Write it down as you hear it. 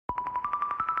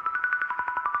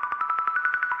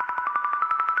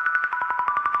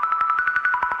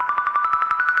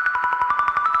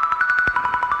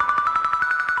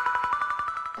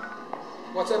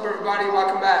What's up everybody,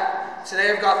 welcome back.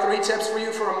 Today I've got 3 tips for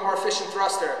you for a more efficient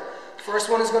thruster. First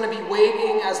one is going to be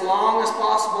waiting as long as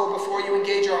possible before you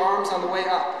engage your arms on the way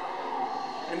up.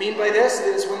 What I mean by this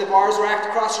is when the bar is racked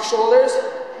across your shoulders,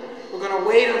 we're going to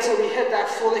wait until we hit that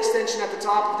full extension at the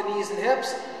top of the knees and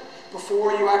hips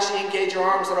before you actually engage your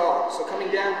arms at all. So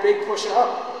coming down, big push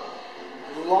up,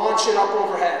 launch it up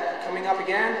overhead. Coming up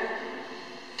again,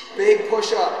 big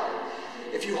push up.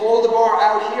 If you hold the bar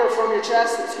out here from your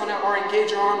chest, it's going to, or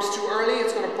engage your arms too early,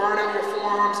 it's going to burn out your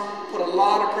forearms, put a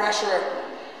lot of pressure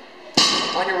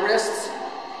on your wrists,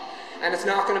 and it's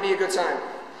not going to be a good time.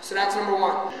 So that's number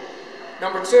 1.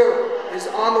 Number 2 is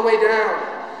on the way down.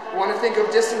 You want to think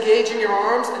of disengaging your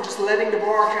arms and just letting the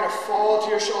bar kind of fall to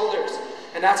your shoulders.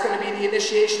 And that's going to be the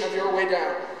initiation of your way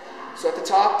down. So at the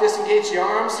top, disengage the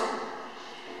arms,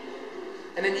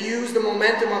 and then use the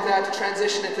momentum of that to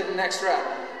transition into the next rep.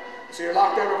 So you're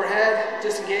locked out overhead,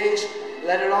 disengage,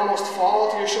 let it almost fall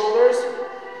to your shoulders,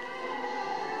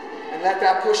 and let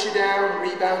that push you down,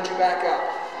 rebound you back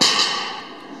up.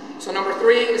 So number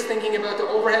 3 is thinking about the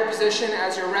overhead position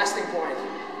as your resting point.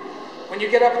 When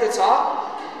you get up at the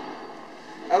top,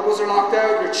 elbows are locked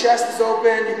out, your chest is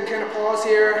open, you can kind of pause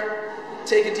here,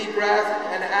 take a deep breath,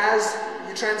 and as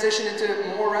you transition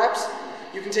into more reps,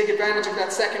 you can take advantage of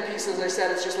that second piece. As I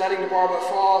said, it's just letting the barbell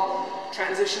fall,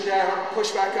 transition down,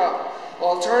 push back up.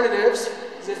 Alternatives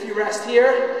is if you rest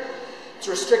here, it's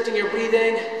restricting your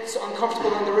breathing, it's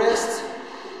uncomfortable on the wrists,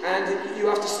 and you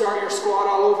have to start your squat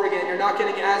all over again. You're not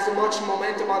getting as much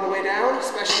momentum on the way down,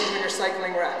 especially when you're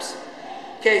cycling reps.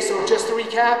 Okay, so just to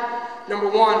recap, number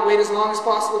 1, wait as long as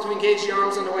possible to engage the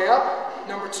arms on the way up.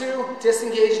 Number 2,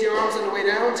 disengage the arms on the way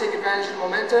down, take advantage of the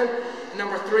momentum. And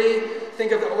number 3,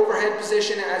 think of the overhead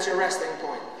position as your resting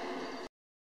point.